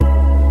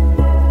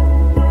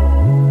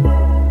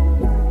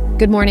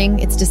Good morning,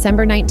 it's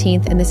December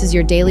 19th, and this is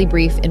your daily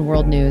brief in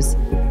world news.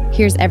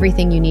 Here's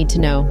everything you need to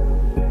know.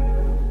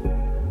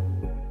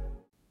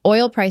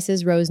 Oil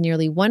prices rose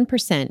nearly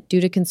 1%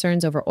 due to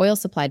concerns over oil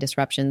supply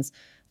disruptions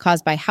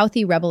caused by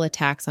Houthi rebel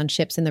attacks on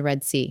ships in the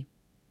Red Sea.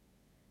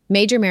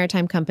 Major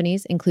maritime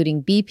companies,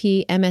 including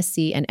BP,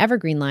 MSC, and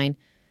Evergreen Line,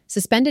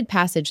 suspended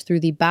passage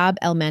through the Bab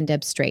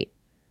el-Mandeb Strait,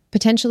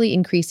 potentially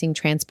increasing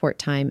transport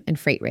time and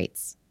freight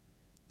rates.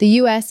 The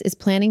U.S. is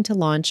planning to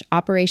launch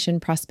Operation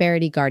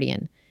Prosperity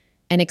Guardian,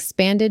 an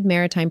expanded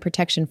maritime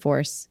protection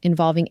force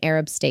involving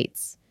Arab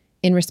states,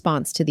 in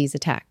response to these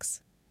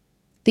attacks.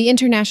 The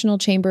International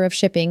Chamber of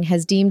Shipping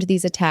has deemed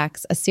these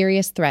attacks a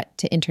serious threat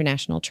to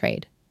international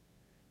trade.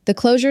 The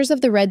closures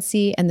of the Red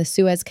Sea and the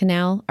Suez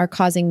Canal are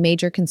causing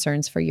major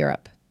concerns for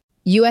Europe.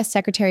 U.S.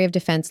 Secretary of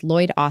Defense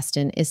Lloyd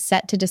Austin is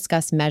set to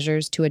discuss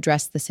measures to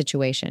address the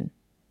situation.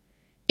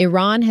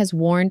 Iran has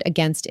warned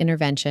against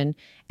intervention,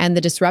 and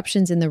the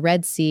disruptions in the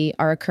Red Sea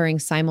are occurring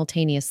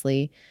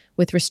simultaneously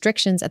with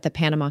restrictions at the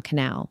Panama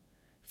Canal,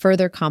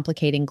 further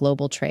complicating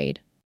global trade.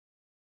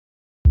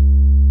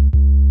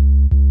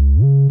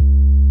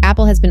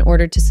 Apple has been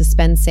ordered to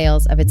suspend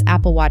sales of its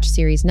Apple Watch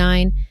Series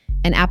 9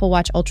 and Apple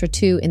Watch Ultra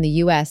 2 in the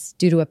U.S.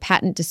 due to a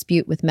patent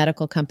dispute with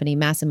medical company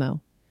Masimo.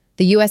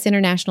 The U.S.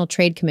 International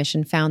Trade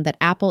Commission found that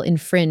Apple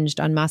infringed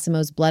on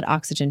Masimo's blood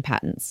oxygen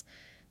patents.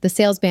 The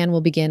sales ban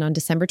will begin on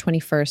December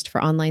 21st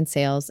for online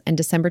sales and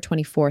December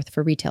 24th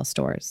for retail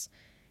stores.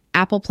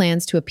 Apple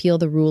plans to appeal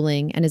the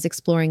ruling and is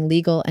exploring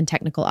legal and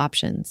technical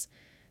options.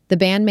 The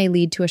ban may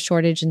lead to a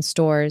shortage in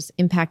stores,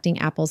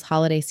 impacting Apple's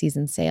holiday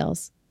season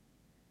sales.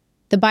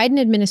 The Biden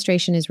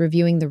administration is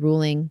reviewing the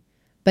ruling,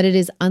 but it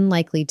is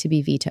unlikely to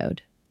be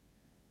vetoed.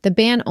 The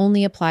ban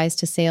only applies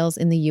to sales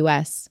in the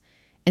U.S.,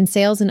 and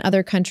sales in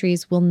other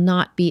countries will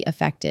not be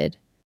affected.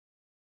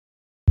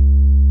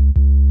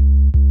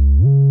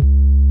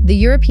 The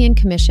European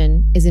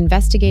Commission is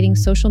investigating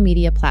social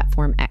media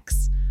platform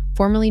X,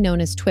 formerly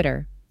known as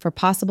Twitter, for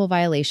possible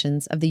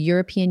violations of the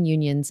European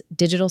Union's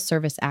Digital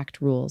Service Act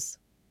rules.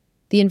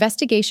 The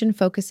investigation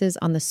focuses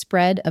on the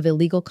spread of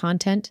illegal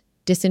content,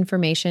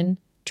 disinformation,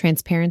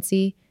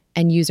 transparency,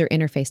 and user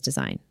interface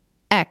design.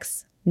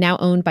 X, now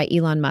owned by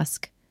Elon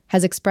Musk,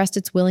 has expressed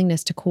its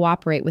willingness to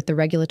cooperate with the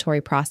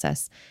regulatory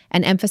process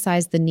and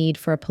emphasized the need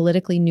for a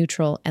politically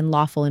neutral and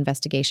lawful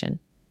investigation.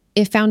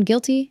 If found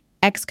guilty,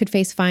 X could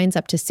face fines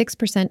up to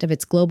 6% of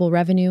its global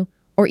revenue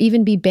or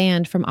even be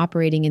banned from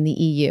operating in the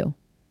EU.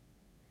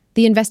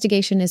 The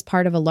investigation is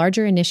part of a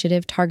larger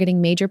initiative targeting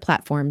major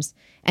platforms,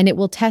 and it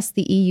will test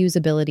the EU's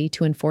ability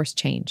to enforce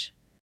change.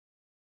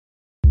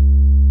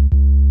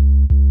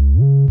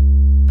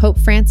 Pope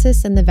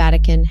Francis and the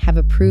Vatican have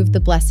approved the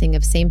blessing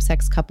of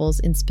same-sex couples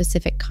in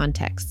specific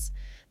contexts.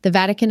 The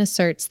Vatican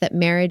asserts that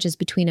marriage is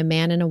between a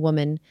man and a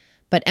woman,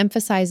 but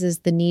emphasizes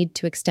the need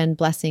to extend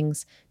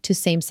blessings to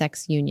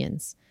same-sex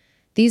unions.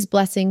 These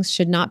blessings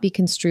should not be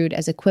construed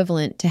as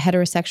equivalent to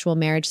heterosexual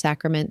marriage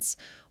sacraments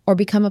or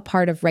become a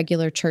part of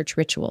regular church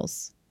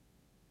rituals.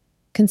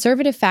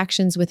 Conservative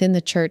factions within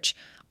the church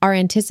are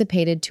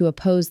anticipated to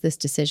oppose this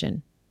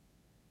decision.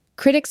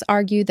 Critics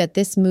argue that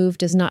this move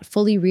does not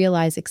fully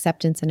realize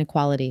acceptance and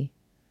equality.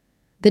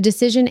 The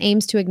decision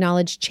aims to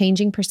acknowledge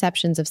changing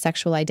perceptions of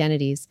sexual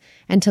identities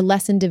and to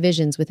lessen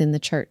divisions within the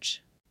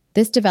church.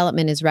 This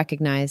development is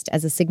recognized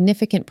as a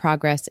significant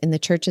progress in the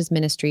church's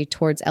ministry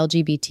towards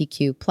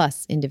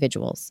LGBTQ+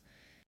 individuals.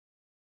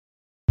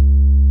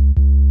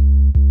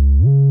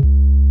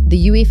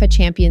 The UEFA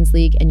Champions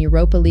League and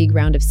Europa League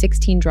round of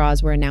 16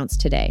 draws were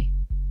announced today.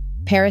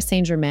 Paris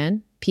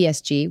Saint-Germain,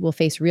 PSG, will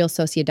face Real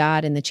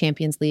Sociedad in the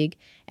Champions League,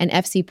 and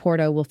FC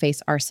Porto will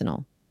face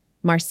Arsenal.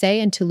 Marseille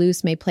and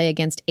Toulouse may play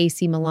against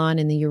AC Milan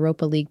in the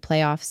Europa League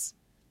playoffs.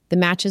 The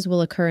matches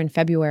will occur in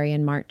February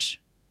and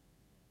March.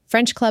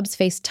 French clubs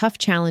face tough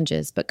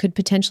challenges but could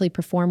potentially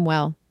perform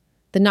well.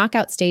 The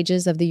knockout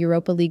stages of the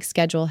Europa League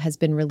schedule has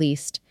been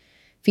released,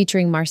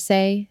 featuring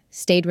Marseille,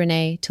 Stade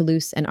Rennais,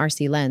 Toulouse, and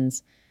RC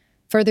Lens.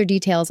 Further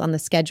details on the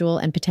schedule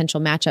and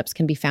potential matchups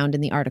can be found in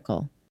the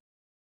article.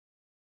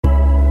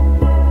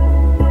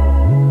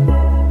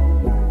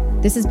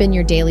 This has been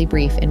your daily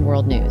brief in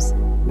world news.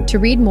 To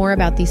read more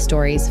about these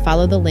stories,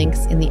 follow the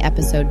links in the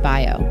episode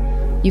bio.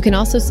 You can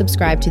also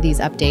subscribe to these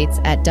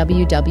updates at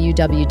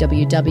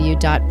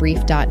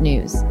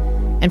www.brief.news.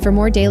 And for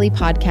more daily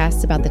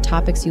podcasts about the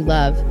topics you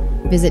love,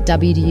 visit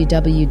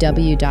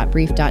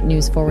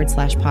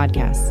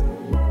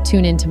www.brief.news/podcasts.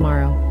 Tune in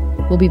tomorrow.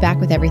 We'll be back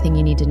with everything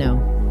you need to know.